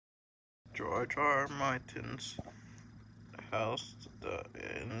George R. Martin's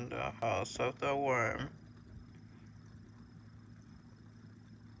in the House of the Worm.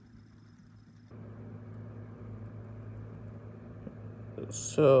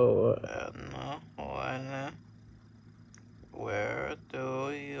 So, where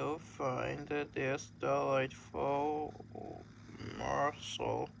do you find this delightful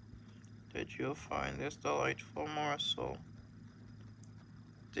morsel? Did you find this delightful morsel?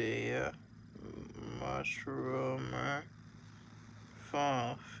 The mushroom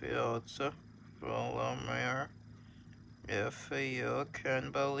fields, Vermyllar, if you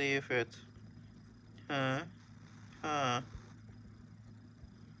can believe it. Huh? Huh?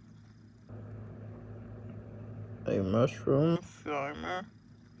 A mushroom farmer?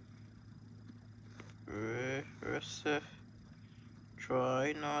 Receive.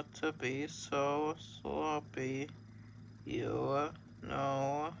 Try not to be so sloppy. You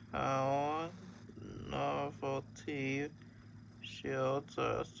know how novelty shields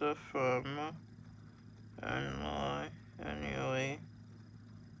us from annually.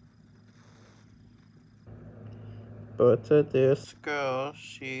 But this girl,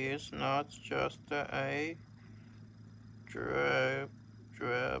 she's not just a drab,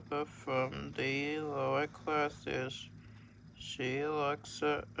 drab from the lower classes. She looks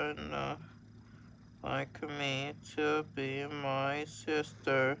enough like me to be my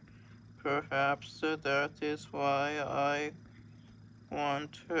sister. Perhaps that is why I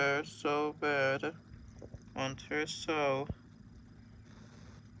want her so bad. Want her so.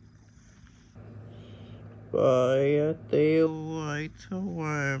 By the white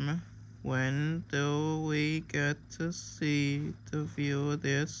worm. When do we get to view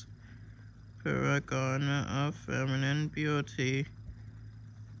this paragon of feminine beauty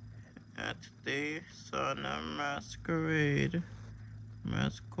at the sun masquerade?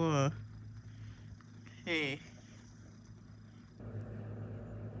 Masque. Hey.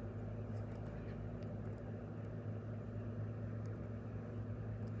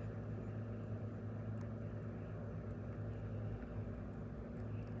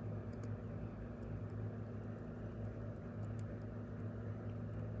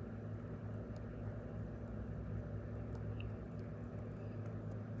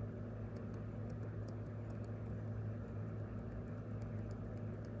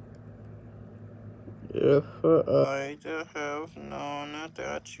 If I'd have known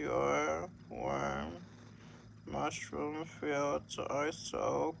that your worm mushroom fields are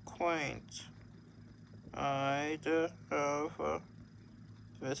so quaint, I'd have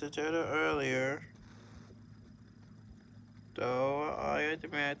visited earlier. Though I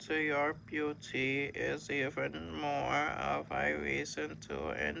admit your beauty is even more of a reason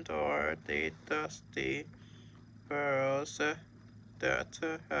to endure the dusty burrows that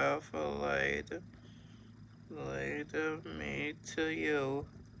have laid me to you.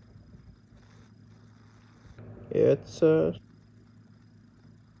 It's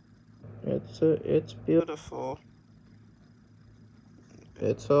it's beautiful.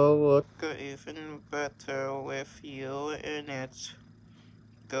 It'll look even better with you in it.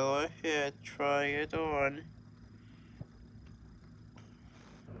 Go ahead, try it on.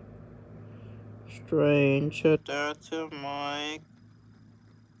 Strange that my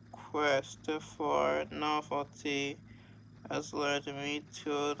quest for novelty has led me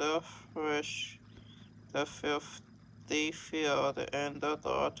to the 50 field and the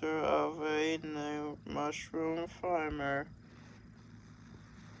daughter of a new mushroom farmer.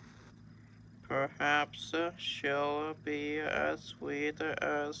 Perhaps she'll be as sweet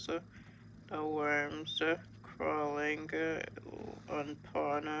as the worms crawling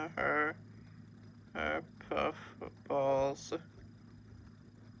upon her puff balls.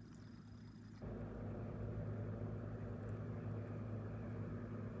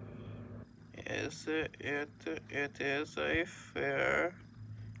 It is a fair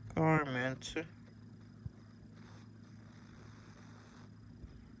garment,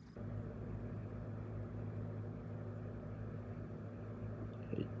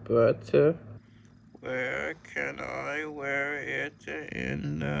 but where can I wear it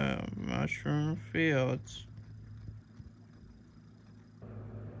in the mushroom fields?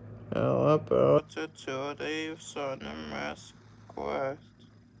 How about to the masquerade?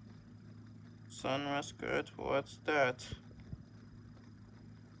 Sun masquerade, what's that?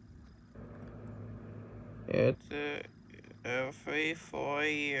 It every 4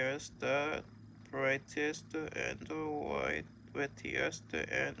 years the brightest and white wittiest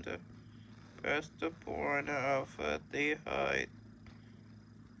and best born of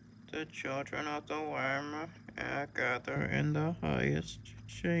the children of the worm gather in the highest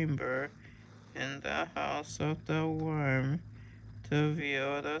chamber in the house of the worm, to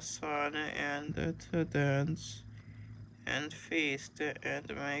view the sun and to dance and feast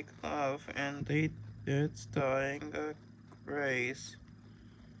and make love in its dying grace.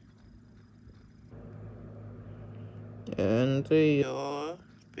 And you'll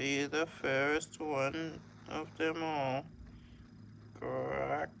be the fairest one of them all.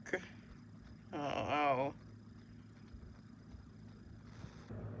 Crack. Oh,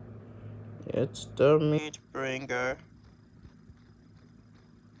 it's the meatbringer.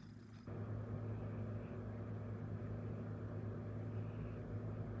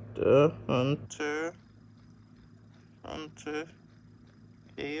 The hunter,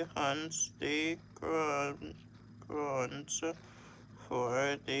 he hunts the grounds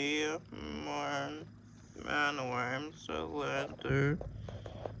for the manworms,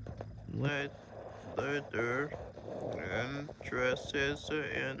 leather, and dresses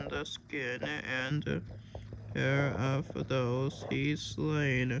in the skin and hair of those he's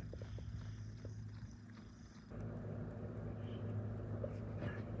slain.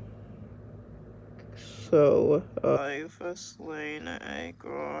 So I've slain a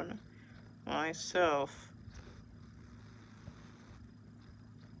groun myself.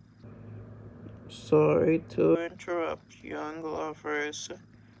 Sorry to interrupt, young lovers.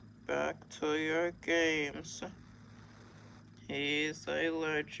 Back to your games. He's a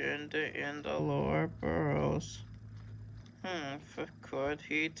legend in the lower burrows. Could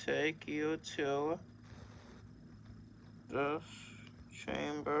he take you to the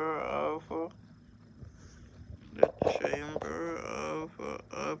chamber of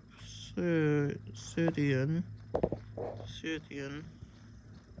obsidian? Obsidian.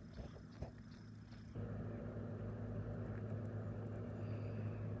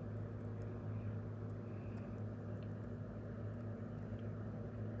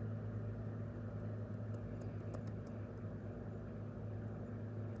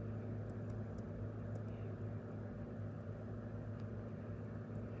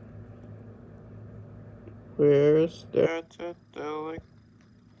 Where's that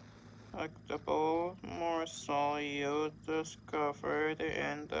delectable morsel you discovered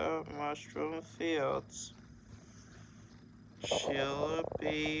in the mushroom fields? She'll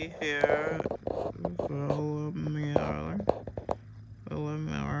be here, Vermyllar.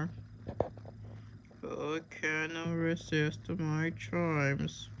 Who can resist my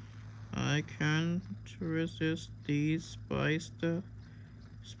charms? I can't resist these spiced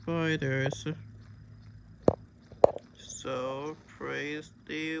spiders. So praise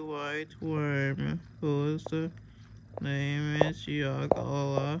the white worm, whose name is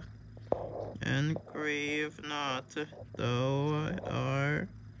Yagala, and grieve not, though our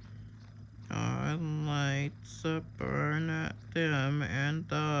lights burn dim and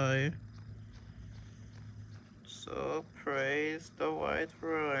die. So praise the white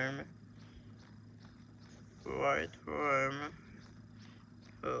worm,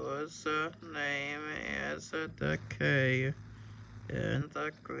 whose name is Decay, and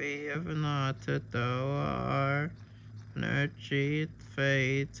grieve not, though our energy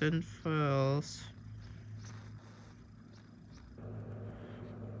fades and fails.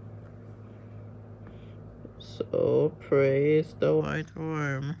 So praise the white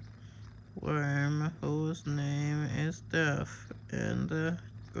worm, whose name is Death, and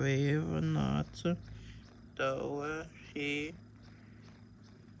grieve not, though he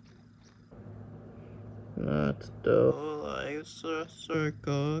not though life's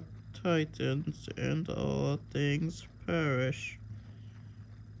circle tightens and all things perish.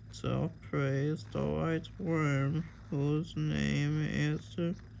 So praise the white worm, whose name is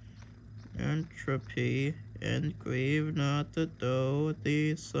entropy, and grieve not, though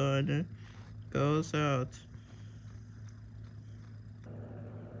the sun goes out,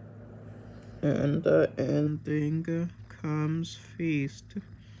 and the ending comes feast.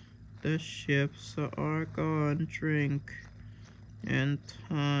 The ships are gone, drink, and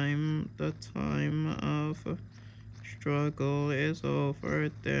the time of struggle is over.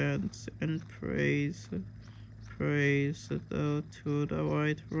 Dance and praise though to the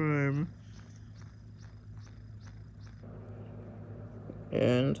white worm.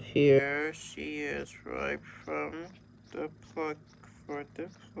 And here she is, ripe from the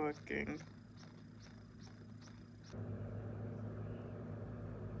plucking.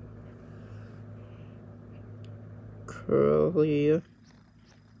 Caralee,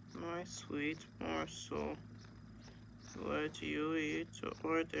 my sweet morsel, let you eat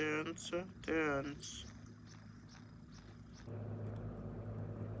or dance, dance.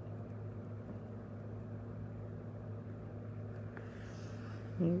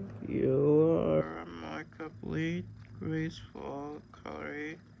 You are remarkably graceful,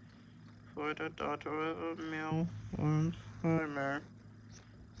 Caralee, for the daughter of a mill and farmer.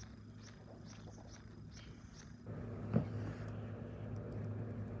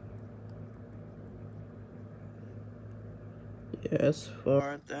 Yes,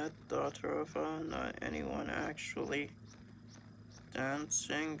 for that daughter of not anyone actually.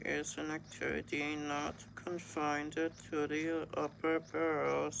 Dancing is an activity not confined to the upper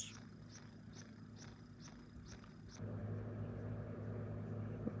burrows.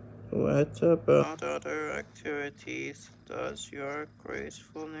 What about other activities? Does your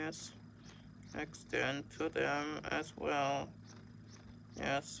gracefulness extend to them as well?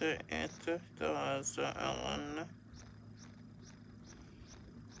 Yes, it does, Ellen.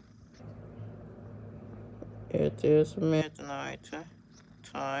 It is midnight.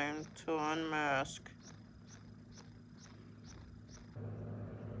 Time to unmask.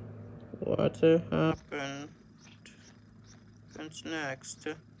 What happens next?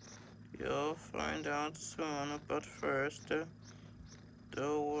 You'll find out soon, but first, the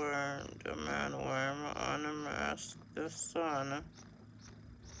man worm unmasked the sun.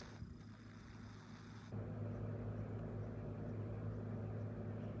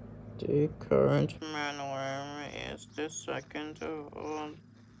 The current man worm is the second old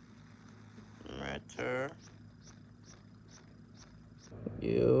matter.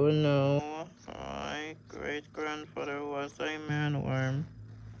 You know, my great grandfather was a man worm.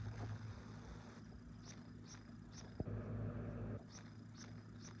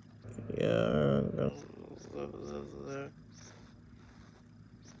 Yeah,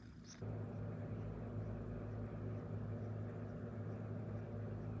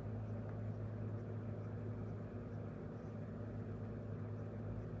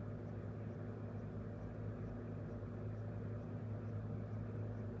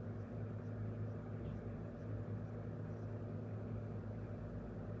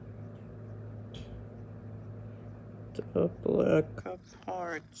 the black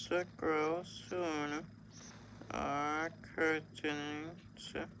parts grow soon. Our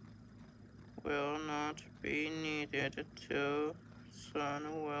curtains will not be needed to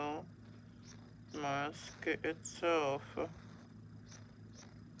sun will mask itself.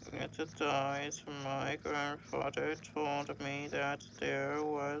 It dies. My grandfather told me that there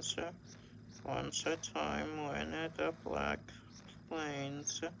was once a time when the black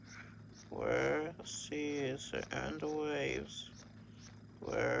plains were seas and waves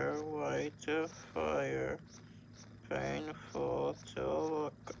were white fire, painful to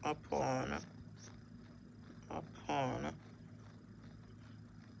look upon, upon,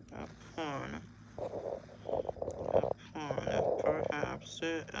 perhaps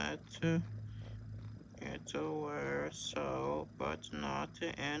it were so, but not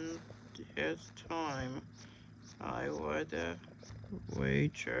in his time. I would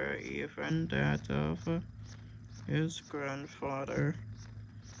wager even that of his grandfather.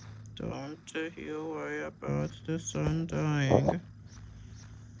 Don't you worry about the sun dying.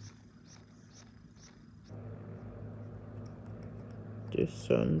 The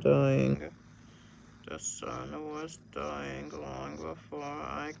sun dying. The sun was dying long before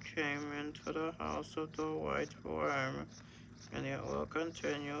I came into the house of the white worm, and it will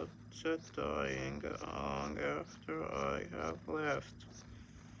continue to dying long after I have left.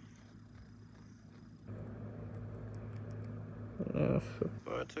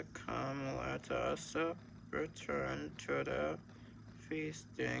 But come, let us return to the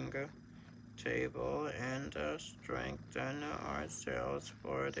feasting table and strengthen ourselves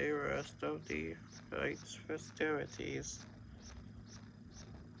for the rest of the night's festivities.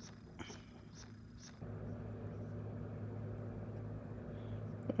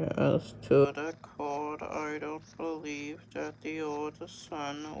 As to the cold, I don't believe that the old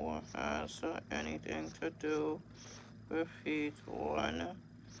sun has anything to do with heat one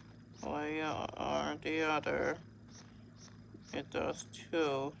way or the other. It does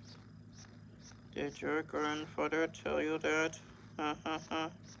too. Did your grandfather tell you that? Ha ha ha.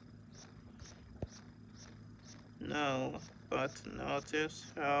 No, but notice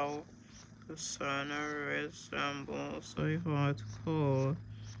how the sun resembles a hot coal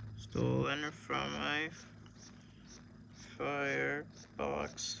stolen from a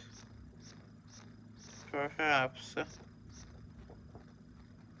firebox. Perhaps.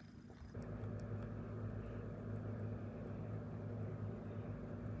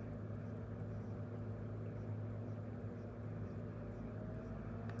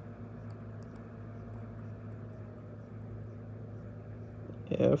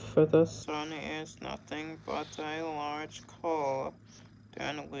 If the sun is nothing but a large coal,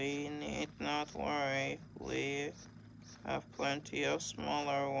 and we need not worry. We have plenty of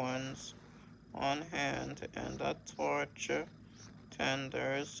smaller ones on hand, and the torch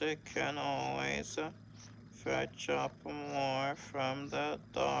tenders can always fetch up more from the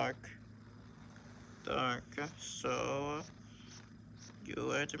dark. So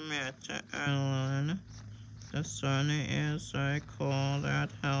you admit, Annelyn, the sun is a coal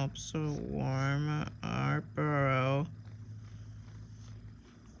that helps warm our burrows.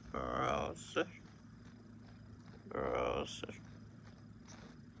 Burrows.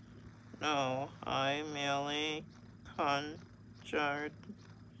 No, I merely conjured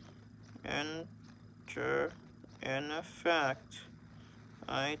injure. In fact,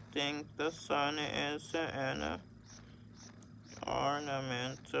 I think the sun is an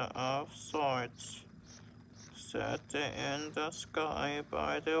ornament of sorts, set in the sky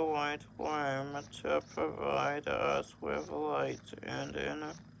by the white worm to provide us with light and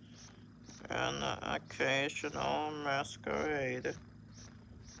an occasional masquerade.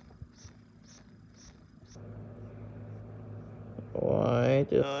 Why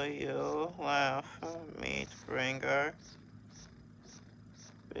do you laugh, meatbringer?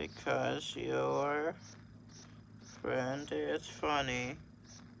 Because your friend is funny.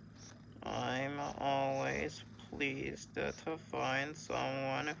 I'm always pleased to find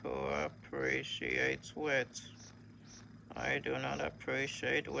someone who appreciates wit. I do not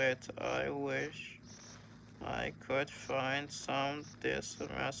appreciate wit. I wish I could find some. This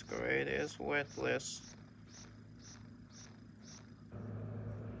masquerade is witless.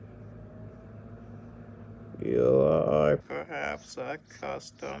 You are perhaps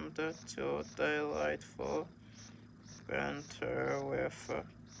accustomed to delightful banter with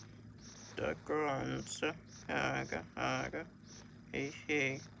the grunts. Hag, hag, he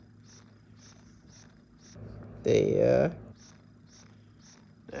he. The,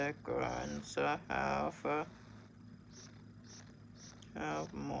 the grunts have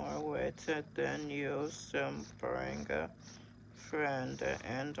more wit than you, simpering friend,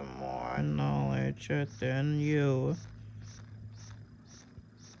 and more knowledge than you.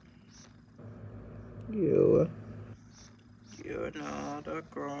 You. You know the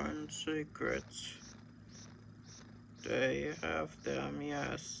grown secrets. They have them,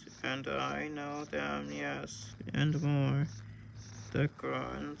 yes, and I know them, yes, and more. The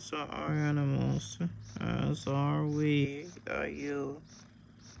grunts are animals, as are we. Are you?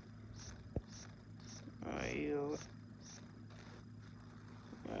 Are you?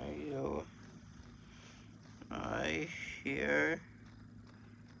 Are you? I hear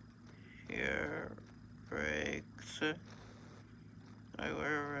breaks. I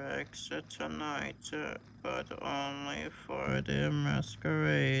wear rags tonight, but only for the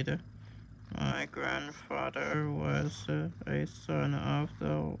masquerade. My grandfather was a son of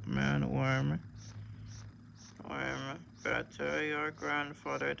the man-worm. I'm better your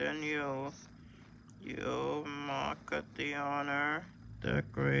grandfather than you. You mock the honor, the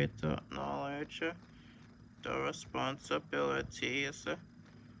great knowledge, the responsibilities.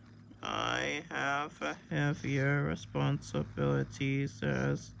 I have heavier responsibilities,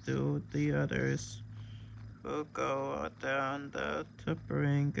 as do the others who go down to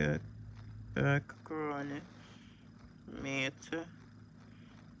bring back grown meat.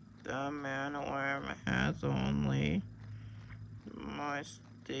 The man-worm has only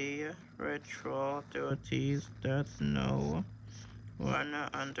musty ritual duties that no one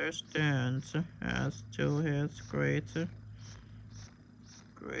understands. As to his great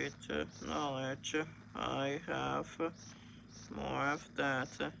knowledge, I have more of that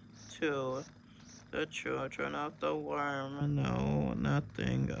too. The children of the worm know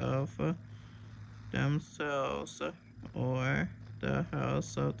nothing of themselves or the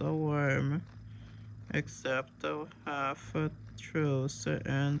house of the worm, except the half-truths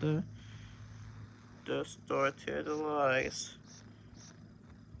and distorted lies.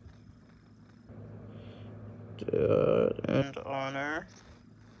 And honor,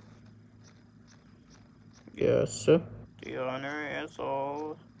 yes, the honor is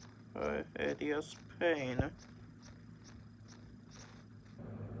all a hideous pain.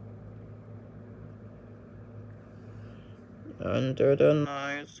 Under the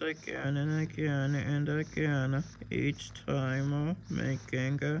knives again and again and again, each time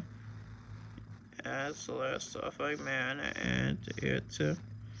making as less of a man, and it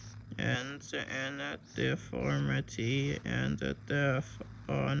ends in deformity and death.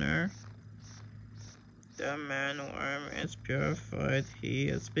 Honor. The man-worm is purified. He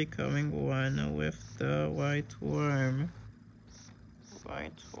is becoming one with the white worm.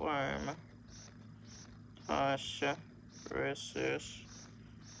 White worm. Hush, resist.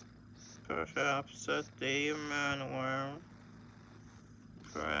 Perhaps the manworm.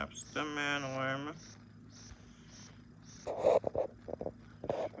 Perhaps the manworm.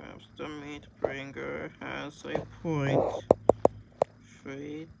 Perhaps the meatbringer has a point.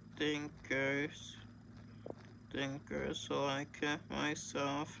 Free thinkers like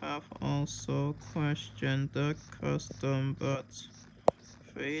myself have also questioned the custom, but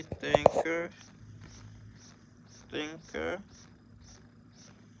free thinker,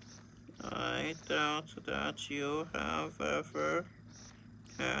 I doubt that you have ever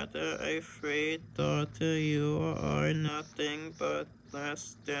had a free thought. You are nothing but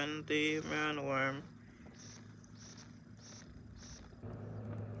less than the manworm.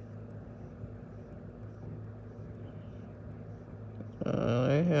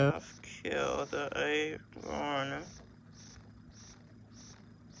 I have killed a groun.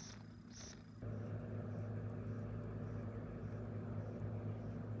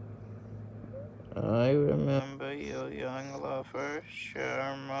 I remember you, young lover.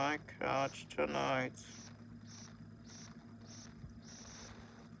 Share my couch tonight.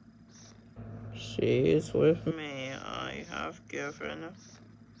 She is with me. I have given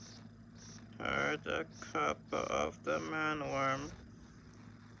her the cup of the manworm.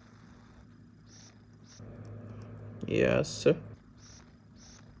 Yes.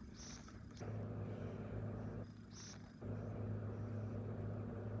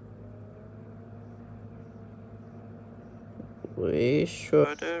 We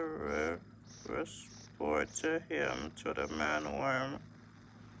should report him to the manworm.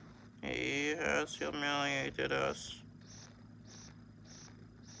 He has humiliated us.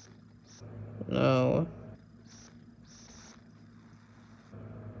 No.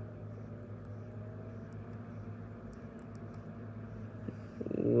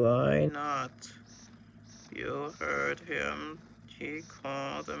 Why not? You heard him. He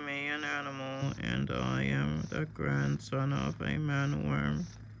called me an animal, and I am the grandson of a manworm.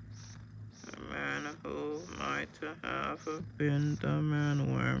 A man who might have been the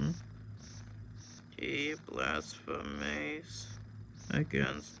manworm. He blasphemes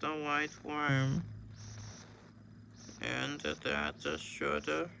against the white worm, and that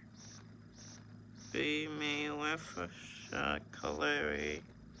should be me with Caralee.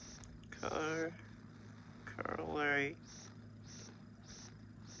 Caralee.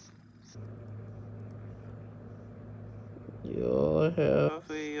 You'll have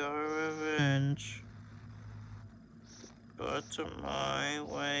your revenge, but my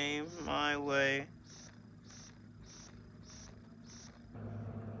way, my way.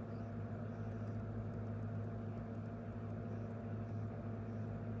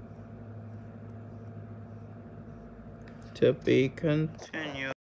 To be continued.